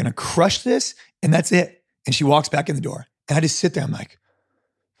 We're going to crush this, and that's it. And she walks back in the door. And I just sit there. I'm like,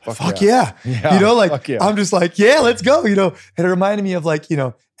 fuck yeah. Yeah, You know, like fuck yeah. I'm just like, yeah, let's go. You know, and it reminded me of like, you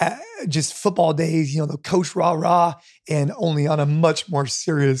know, just football days, you know, the coach rah, and only on a much more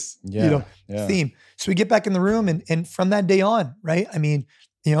serious, you know, theme. So we get back in the room and from that day on, right? I mean,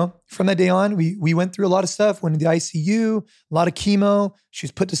 you know, from that day on, we went through a lot of stuff, went to the ICU, a lot of chemo. She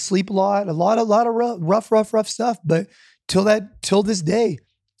was put to sleep a lot of rough stuff. But till this day,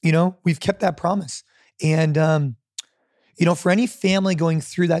 you know, we've kept that promise. And, you know, for any family going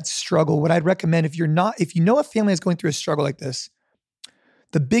through that struggle, what I'd recommend, if you know a family is going through a struggle like this,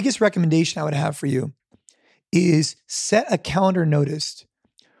 the biggest recommendation I would have for you is set a calendar notice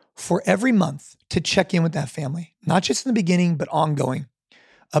for every month to check in with that family, not just in the beginning, but ongoing.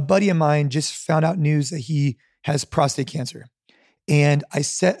 A buddy of mine just found out news that he has prostate cancer. And I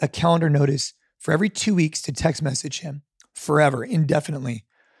set a calendar notice for every 2 weeks to text message him forever, indefinitely.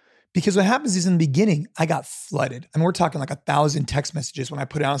 Because what happens is in the beginning, I got flooded. I mean, we're talking like 1,000 text messages when I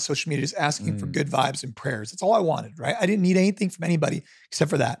put it out on social media, just asking for good vibes and prayers. That's all I wanted, right? I didn't need anything from anybody except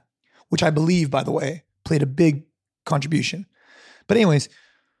for that, which I believe, by the way, played a big contribution. But anyways,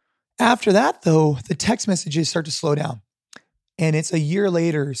 after that though, the text messages start to slow down. And it's a year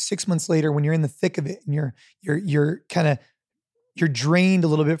later, 6 months later, when you're in the thick of it and you're drained a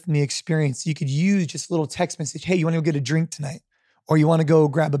little bit from the experience. You could use just a little text message. Hey, you want to go get a drink tonight? Or you want to go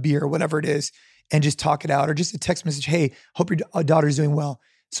grab a beer or whatever it is and just talk it out, or just a text message. Hey, hope your daughter's doing well.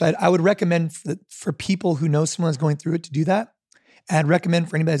 So I would recommend for people who know someone is going through it to do that. And I'd recommend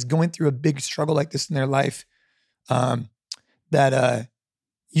for anybody that's going through a big struggle like this in their life, that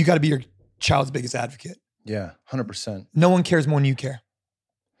you got to be your child's biggest advocate. Yeah, 100%. No one cares more than you care.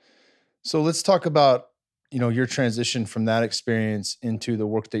 So let's talk about, you know, your transition from that experience into the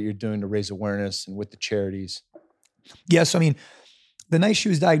work that you're doing to raise awareness and with the charities. Yeah, so I mean, the night she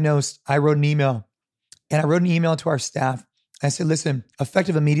was diagnosed, I wrote an email to our staff. I said, listen,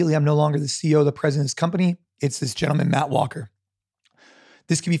 effective immediately, I'm no longer the CEO, the president of this company. It's this gentleman, Matt Walker.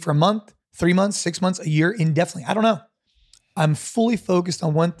 This could be for a month, 3 months, 6 months, a year, indefinitely. I don't know. I'm fully focused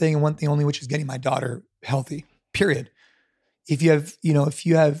on one thing and one thing only, which is getting my daughter healthy, period.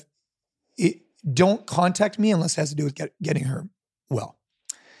 Don't contact me unless it has to do with getting her well.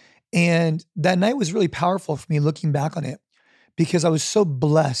 And that night was really powerful for me looking back on it, because I was so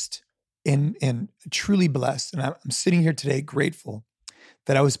blessed and truly blessed. And I'm sitting here today grateful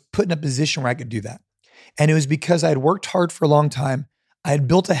that I was put in a position where I could do that. And it was because I had worked hard for a long time. I had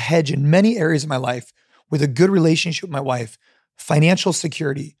built a hedge in many areas of my life with a good relationship with my wife, financial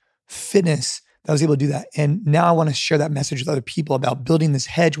security, fitness, that I was able to do that. And now I want to share that message with other people about building this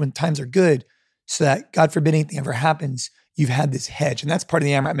hedge when times are good, so that God forbid anything ever happens, you've had this hedge. And that's part of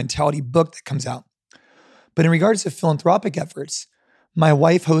the AMRAP Mentality book that comes out. But in regards to philanthropic efforts, my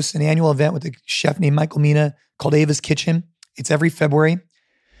wife hosts an annual event with a chef named Michael Mina called Ava's Kitchen. It's every February.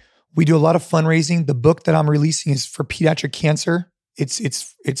 We do a lot of fundraising. The book that I'm releasing is for pediatric cancer.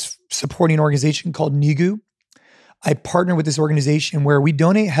 It's supporting an organization called NIGU. I partner with this organization where we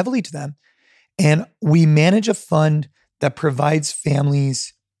donate heavily to them, and we manage a fund that provides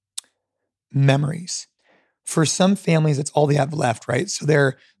families memories. For some families, that's all they have left, right? So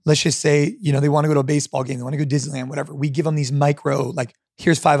let's just say, you know, they want to go to a baseball game, they want to go to Disneyland, whatever. We give them these micro, like,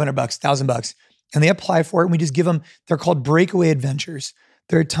 here's $500, $1,000, and they apply for it. And we just give them, they're called breakaway adventures.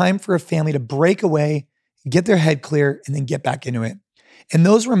 They're a time for a family to break away, get their head clear, and then get back into it. And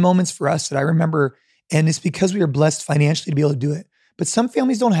those were moments for us that I remember. And it's because we were blessed financially to be able to do it. But some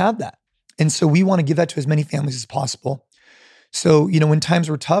families don't have that. And so we want to give that to as many families as possible. So, you know, when times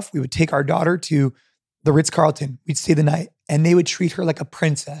were tough, we would take our daughter to the Ritz-Carlton. We'd stay the night, and they would treat her like a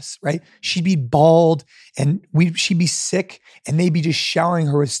princess, right? She'd be bald and she'd be sick, and they'd be just showering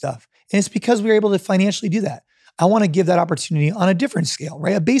her with stuff. And it's because we were able to financially do that. I want to give that opportunity on a different scale,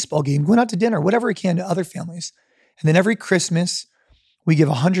 right? A baseball game, going out to dinner, whatever we can to other families. And then every Christmas, we give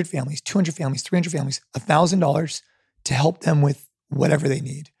 100 families, 200 families, 300 families, $1,000 to help them with whatever they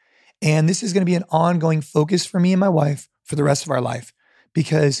need. And this is going to be an ongoing focus for me and my wife for the rest of our life,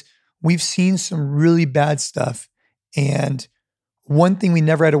 because we've seen some really bad stuff. And one thing we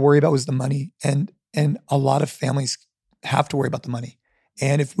never had to worry about was the money. And a lot of families have to worry about the money.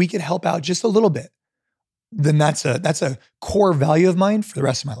 And if we could help out just a little bit, then that's a core value of mine for the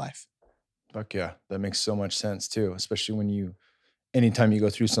rest of my life. Fuck yeah. That makes so much sense too, especially when anytime you go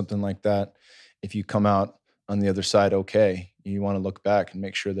through something like that, if you come out on the other side okay, you want to look back and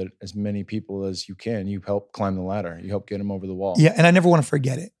make sure that as many people as you can, you help climb the ladder, you help get them over the wall. Yeah, and I never want to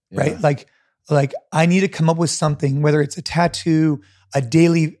forget it, right? Like I need to come up with something, whether it's a tattoo, a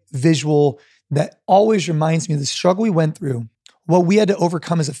daily visual, that always reminds me of the struggle we went through, what we had to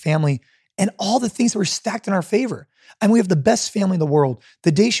overcome as a family, and all the things that were stacked in our favor. And we have the best family in the world.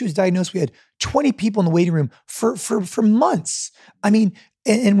 The day she was diagnosed, we had 20 people in the waiting room for months. I mean,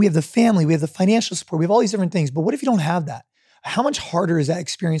 and we have the family, we have the financial support, we have all these different things. But what if you don't have that? How much harder is that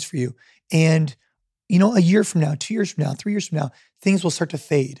experience for you? And, a year from now, 2 years from now, 3 years from now, things will start to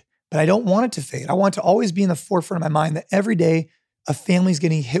fade. But I don't want it to fade. I want it to always be in the forefront of my mind that every day a family's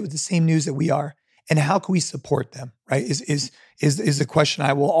getting hit with the same news that we are. And how can we support them, right? Is the question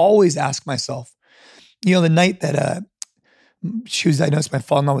I will always ask myself. The night that she was diagnosed, my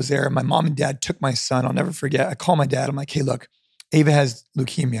father-in-law was there. My mom and dad took my son. I'll never forget. I call my dad. I'm like, hey, look, Ava has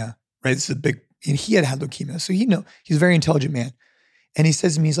leukemia, right? This is and he had leukemia. So he's a very intelligent man. And he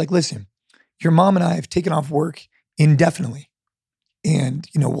says to me, he's like, listen, your mom and I have taken off work indefinitely. And,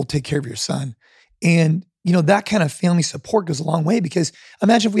 we'll take care of your son. And, that kind of family support goes a long way, because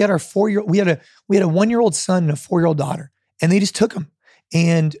imagine if we had we had a 1-year-old son and a 4-year-old daughter, and they just took him.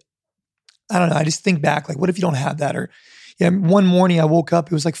 And I don't know, I just think back, like, what if you don't have that? Or one morning I woke up,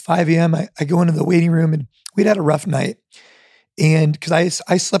 it was like 5 a.m. I go into the waiting room, and we'd had a rough night. And because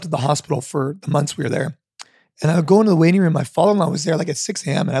I slept at the hospital for the months we were there. And I would go into the waiting room, my father-in-law was there like at 6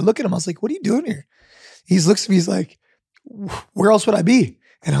 a.m. And I look at him, I was like, what are you doing here? He looks at me, he's like, where else would I be?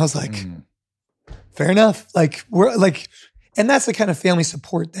 And I was like, fair enough. And that's the kind of family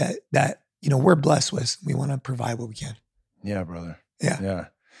support that we're blessed with. We want to provide what we can. Yeah, brother. Yeah.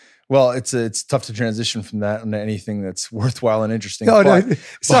 Well, it's tough to transition from that into anything that's worthwhile and interesting. No,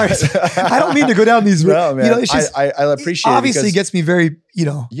 sorry. I don't mean to go down these. No, man. It's just, I appreciate it. Obviously, it gets me very,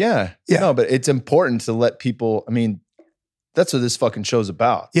 Yeah. No, but it's important to let people, that's what this fucking show's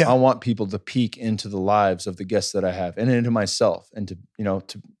about. Yeah. I want people to peek into the lives of the guests that I have and into myself, and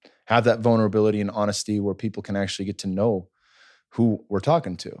to have that vulnerability and honesty where people can actually get to know who we're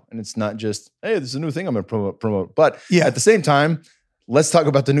talking to. And it's not just, hey, this is a new thing I'm going to promote. But at the same time, let's talk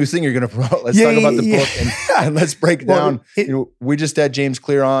about the new thing you're going to promote. Let's talk about the book and let's break down. We just had James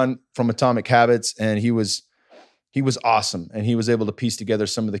Clear on from Atomic Habits, and he was awesome. And he was able to piece together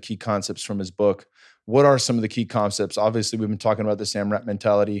some of the key concepts from his book. What are some of the key concepts? Obviously, we've been talking about this AMRAP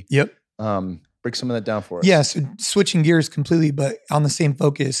mentality. Yep. Break some of that down for us. Yeah. So switching gears completely, but on the same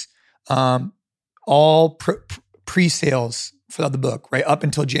focus, all pre-sales for the book, right, up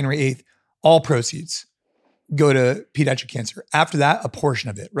until January 8th, all proceeds go to pediatric cancer. After that, a portion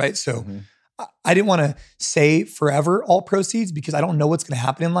of it, right? So I didn't want to say forever all proceeds, because I don't know what's going to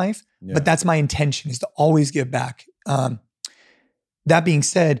happen in life, but that's my intention, is to always give back. That being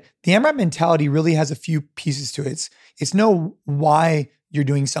said, the AMRAP mentality really has a few pieces to it. It's know why you're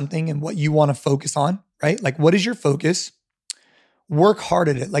doing something and what you want to focus on, right? Like, what is your focus? Work hard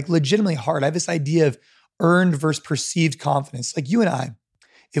at it, like legitimately hard. I have this idea of earned versus perceived confidence. Like you and I,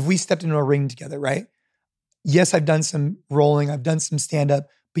 if we stepped into a ring together, right? Yes, I've done some rolling, I've done some stand-up,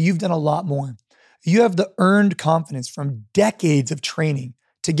 but you've done a lot more. You have the earned confidence from decades of training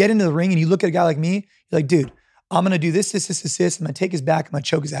to get into the ring, and you look at a guy like me, you're like, dude, I'm going to do this. I'm going to take his back. I'm going to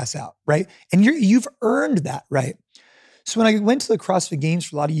choke his ass out, right? And you've earned that, right? So when I went to the CrossFit Games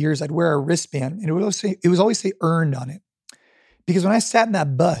for a lot of years, I'd wear a wristband, and it would always say earned on it. Because when I sat in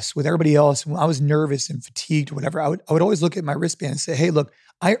that bus with everybody else, when I was nervous and fatigued or whatever, I would always look at my wristband and say, hey, look,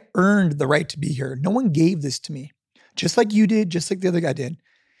 I earned the right to be here. No one gave this to me, just like you did, just like the other guy did.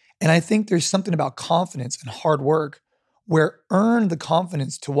 And I think there's something about confidence and hard work where earn the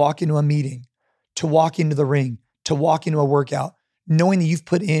confidence to walk into a meeting, to walk into the ring, to walk into a workout, knowing that you've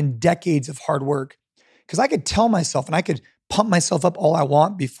put in decades of hard work. Because I could tell myself and I could pump myself up all I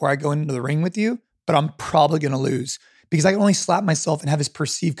want before I go into the ring with you, but I'm probably going to lose because I can only slap myself and have this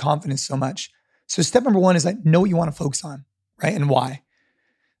perceived confidence so much. So step number one is like, know what you want to focus on, right? And why.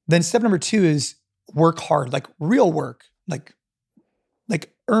 Then step number two is work hard, like real work, like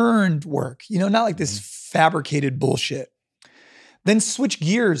earned work, not like this fabricated bullshit. Then switch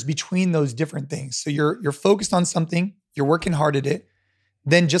gears between those different things. So you're focused on something, you're working hard at it.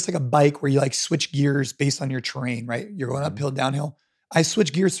 Then just like a bike where you like switch gears based on your terrain, right? You're going uphill, downhill. I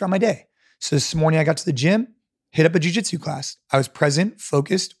switch gears throughout my day. So this morning I got to the gym, hit up a jiu-jitsu class. I was present,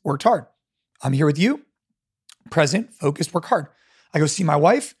 focused, worked hard. I'm here with you, present, focused, work hard. I go see my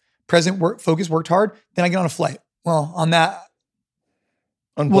wife, present, focused, worked hard. Then I get on a flight. Well, on that,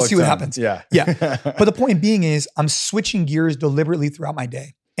 we'll see what happens. Yeah. But the point being is I'm switching gears deliberately throughout my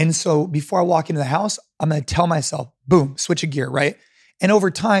day. And so before I walk into the house, I'm going to tell myself, boom, switch a gear, right? And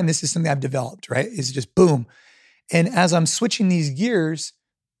over time, this is something I've developed, right? It's just boom. And as I'm switching these gears,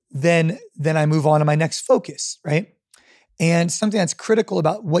 then I move on to my next focus, right? And something that's critical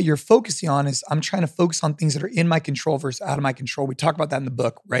about what you're focusing on is I'm trying to focus on things that are in my control versus out of my control. We talk about that in the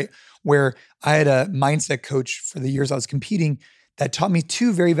book, right? Where I had a mindset coach for the years I was competing that taught me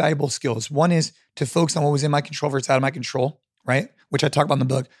two very valuable skills. One is to focus on what was in my control versus out of my control, right? Which I talk about in the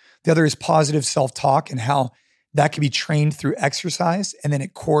book. The other is positive self-talk and how that can be trained through exercise, and then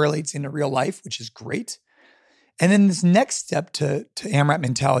it correlates into real life, which is great. And then this next step to AMRAP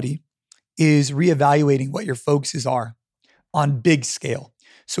mentality is reevaluating what your focuses are on big scale.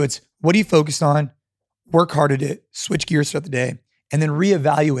 So it's, what are you focused on? Work hard at it, switch gears throughout the day, and then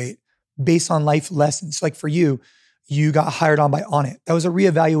reevaluate based on life lessons. Like for you, you got hired on by Onnit. That was a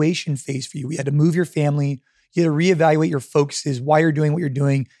reevaluation phase for you. You had to move your family. You had to reevaluate your focuses, why you're doing what you're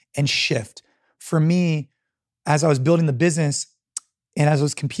doing, and shift. For me, as I was building the business and as I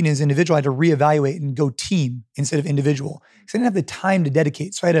was competing as an individual, I had to reevaluate and go team instead of individual because I didn't have the time to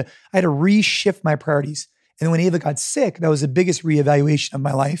dedicate. So I had to reshift my priorities. And then when Ava got sick, that was the biggest reevaluation of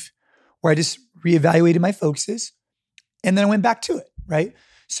my life, where I just reevaluated my focuses and then I went back to it, right?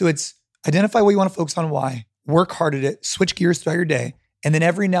 So it's identify what you want to focus on, why, work hard at it, switch gears throughout your day, and then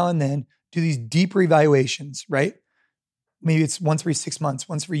every now and then do these deep reevaluations, right? Maybe it's once every 6 months,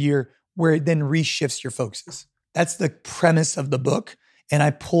 once every year, where it then reshifts your focuses. That's the premise of the book. And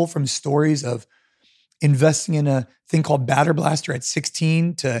I pull from stories of investing in a thing called Batter Blaster at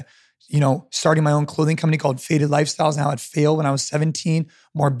 16 to, starting my own clothing company called Faded Lifestyles. Now it failed when I was 17,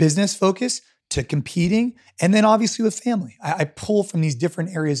 more business focus to competing. And then obviously with family. I pull from these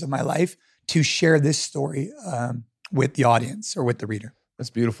different areas of my life to share this story with the audience or with the reader. That's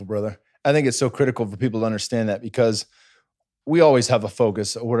beautiful, brother. I think it's so critical for people to understand that because we always have a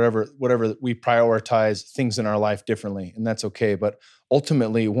focus or whatever we prioritize things in our life differently, and that's okay. But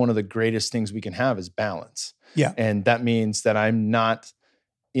ultimately, one of the greatest things we can have is balance. Yeah. And that means that I'm not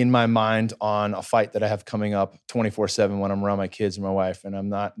in my mind on a fight that I have coming up 24/7 when I'm around my kids and my wife. And I'm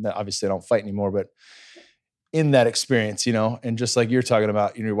not, obviously I don't fight anymore, but in that experience, and just like you're talking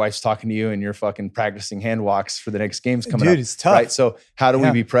about, your wife's talking to you and you're fucking practicing hand walks for the next games coming up. Dude, it's tough. Right? So how do we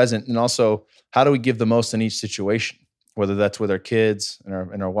be present? And also, how do we give the most in each situation? Whether that's with our kids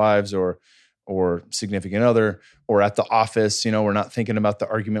and our wives or significant other, or at the office, we're not thinking about the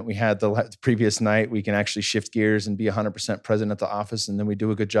argument we had the previous night. We can actually shift gears and be 100% present at the office, and then we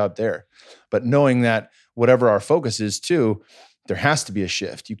do a good job there. But knowing that whatever our focus is too, there has to be a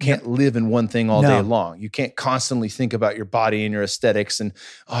shift. You can't live in one thing all day long. You can't constantly think about your body and your aesthetics and,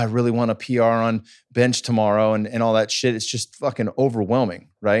 I really want a PR on bench tomorrow and all that shit. It's just fucking overwhelming,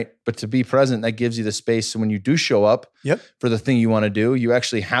 right? But to be present, that gives you the space. So when you do show up for the thing you want to do, you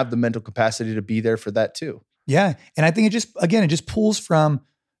actually have the mental capacity to be there for that too. Yeah. And I think it just pulls from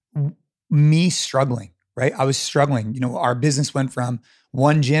me struggling, right? I was struggling. Our business went from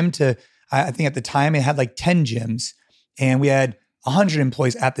one gym to, I think at the time it had like 10 gyms. And we had 100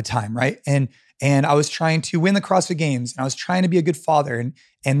 employees at the time, right? And I was trying to win the CrossFit Games, and I was trying to be a good father,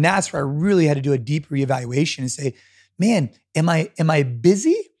 and that's where I really had to do a deep reevaluation and say, man, am I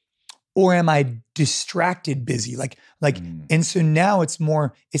busy or am I distracted busy? And so now it's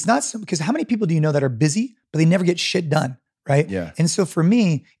not so, because how many people do you know that are busy but they never get shit done, right? Yeah. And so for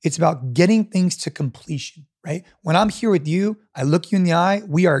me, it's about getting things to completion, right? When I'm here with you, I look you in the eye,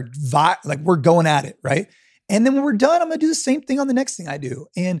 we're going at it, right? And then when we're done, I'm going to do the same thing on the next thing I do.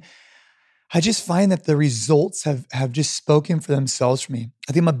 And I just find that the results have just spoken for themselves for me.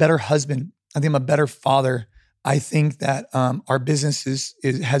 I think I'm a better husband. I think I'm a better father. I think that our business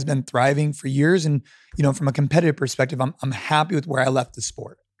has been thriving for years. And, from a competitive perspective, I'm happy with where I left the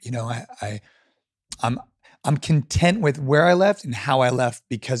sport. I'm content with where I left and how I left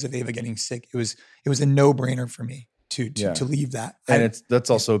because of Ava getting sick. It was a no-brainer for me to leave that. And that's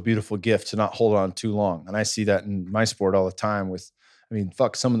also a beautiful gift to not hold on too long. And I see that in my sport all the time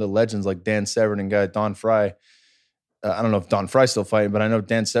some of the legends like Dan Severn and guy Don Fry. I don't know if Don Fry's still fighting, but I know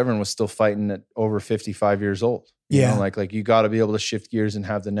Dan Severn was still fighting at over 55 years old. You know, like you got to be able to shift gears and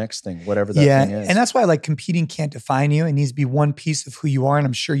have the next thing, whatever that thing is. And that's why competing can't define you. It needs to be one piece of who you are. And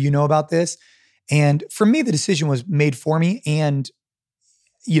I'm sure you know about this. And for me, the decision was made for me. And,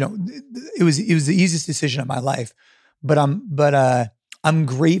 it was the easiest decision of my life. But I'm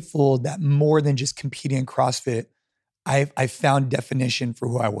grateful that more than just competing in CrossFit, I found definition for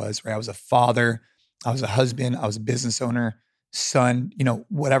who I was, right? I was a father, I was a husband, I was a business owner, son,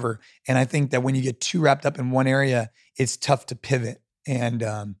 whatever. And I think that when you get too wrapped up in one area, it's tough to pivot. And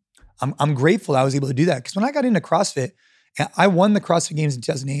I'm grateful I was able to do that. Because when I got into CrossFit, I won the CrossFit Games in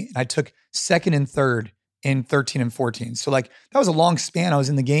 2008, and I took second and third in 13 and 14. So that was a long span. I was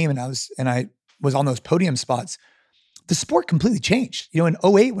in the game, and I was on those podium spots. The sport completely changed. In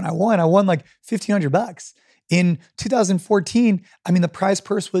 2008 when I won like $1,500. In 2014, I mean, the prize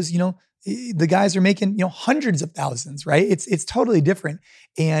purse was, the guys are making, hundreds of thousands, right? It's totally different.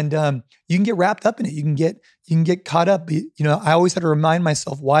 And you can get wrapped up in it. You can get caught up. I always had to remind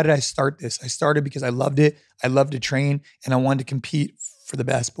myself, why did I start this? I started because I loved it. I loved to train and I wanted to compete for the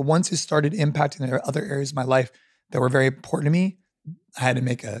best. But once it started impacting other areas of my life that were very important to me, I had to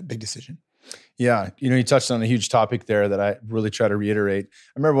make a big decision. Yeah. You touched on a huge topic there that I really try to reiterate.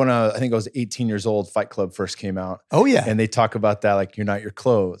 I remember when I think I was 18 years old, Fight Club first came out. Oh yeah. And they talk about that, like, you're not your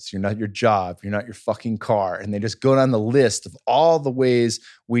clothes, you're not your job, you're not your fucking car. And they just go down the list of all the ways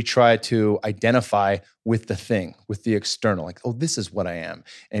we try to identify with the thing, with the external, like, oh, this is what I am.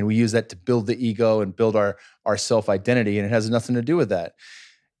 And we use that to build the ego and build our self-identity. And it has nothing to do with that.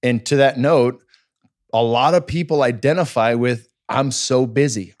 And to that note, a lot of people identify with, I'm so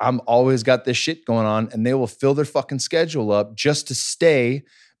busy. I'm always got this shit going on, and they will fill their fucking schedule up just to stay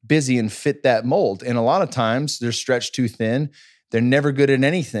busy and fit that mold. And a lot of times they're stretched too thin. They're never good at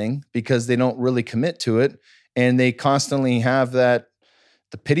anything because they don't really commit to it. And they constantly have the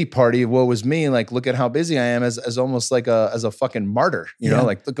pity party of woe was me. Like, look at how busy I am, as almost like as a fucking martyr, you know,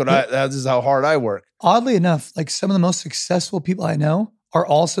 like, look what this is how hard I work. Oddly enough, like, some of the most successful people I know are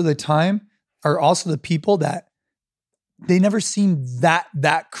also the people that they never seem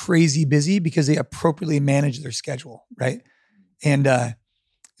that crazy busy because they appropriately manage their schedule, right? And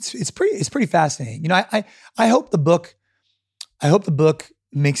it's pretty fascinating. I hope the book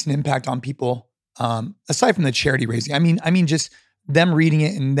makes an impact on people. Aside from the charity raising, I mean just them reading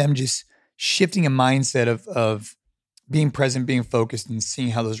it and them just shifting a mindset of being present, being focused, and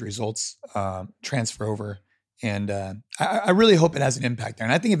seeing how those results transfer over. And I really hope it has an impact there.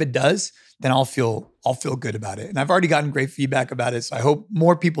 And I think if it does, then I'll feel good about it. And I've already gotten great feedback about it, so I hope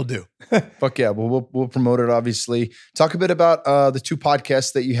more people do. Fuck yeah. Well, we'll promote it, obviously. Talk a bit about the 2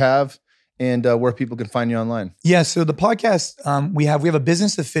 podcasts that you have and where people can find you online. Yeah. So the podcast, we have a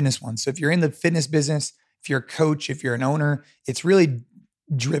business of fitness one. So if you're in the fitness business, if you're a coach, if you're an owner, it's really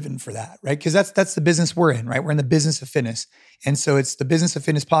driven for that, right? Because that's the business we're in, right? We're in the business of fitness. And so it's the Business of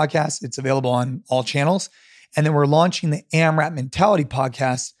Fitness podcast. It's available on all channels. And then we're launching the AMRAP Mentality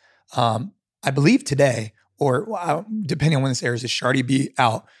podcast, I believe today, or depending on when this airs, it should already be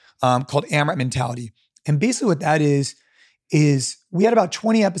out, called AMRAP Mentality. And basically what that is we had about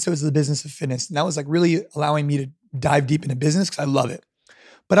 20 episodes of the Business of Fitness. And that was like really allowing me to dive deep into business because I love it.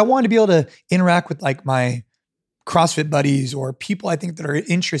 But I wanted to be able to interact with like my CrossFit buddies or people I think that are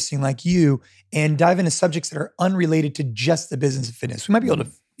interesting like you and dive into subjects that are unrelated to just the business of fitness. We might be able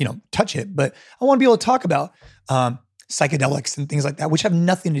to touch it, but I want to be able to talk about psychedelics and things like that, which have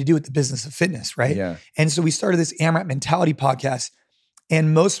nothing to do with the business of fitness, right? Yeah. And so we started this AMRAP Mentality podcast,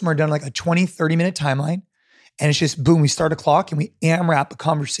 and most of them are done like a 20, 30-minute timeline. And it's just, boom, we start a clock and we AMRAP a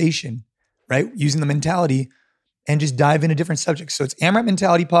conversation, right? Using the mentality and just dive into different subjects. So it's AMRAP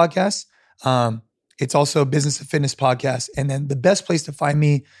Mentality podcast. It's also a Business of Fitness podcast. And then the best place to find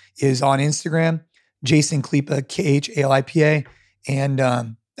me is on Instagram, Jason Khalipa, Khalipa.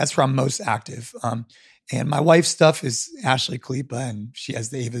 And that's where I'm most active. And my wife's stuff is Ashley Khalipa, and she has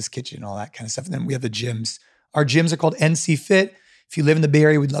the Ava's Kitchen and all that kind of stuff. And then we have the gyms. Our gyms are called NC Fit. If you live in the Bay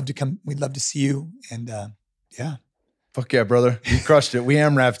Area, we'd love to come. We'd love to see you. And yeah. Fuck yeah, brother. You crushed it. We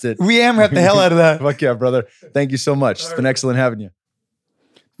AMRAP'd it. We AMRAP'd the hell out of that. Fuck yeah, brother. Thank you so much. It's been excellent having you.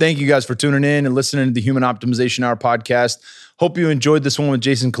 Thank you guys for tuning in and listening to the Human Optimization Hour podcast. Hope you enjoyed this one with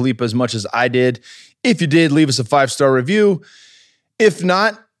Jason Khalipa as much as I did. If you did, leave us a 5-star review. If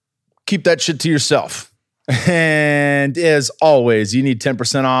not, keep that shit to yourself. And as always, you need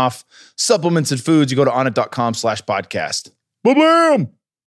 10% off supplements and foods. You go to onnit.com/podcast. Boom!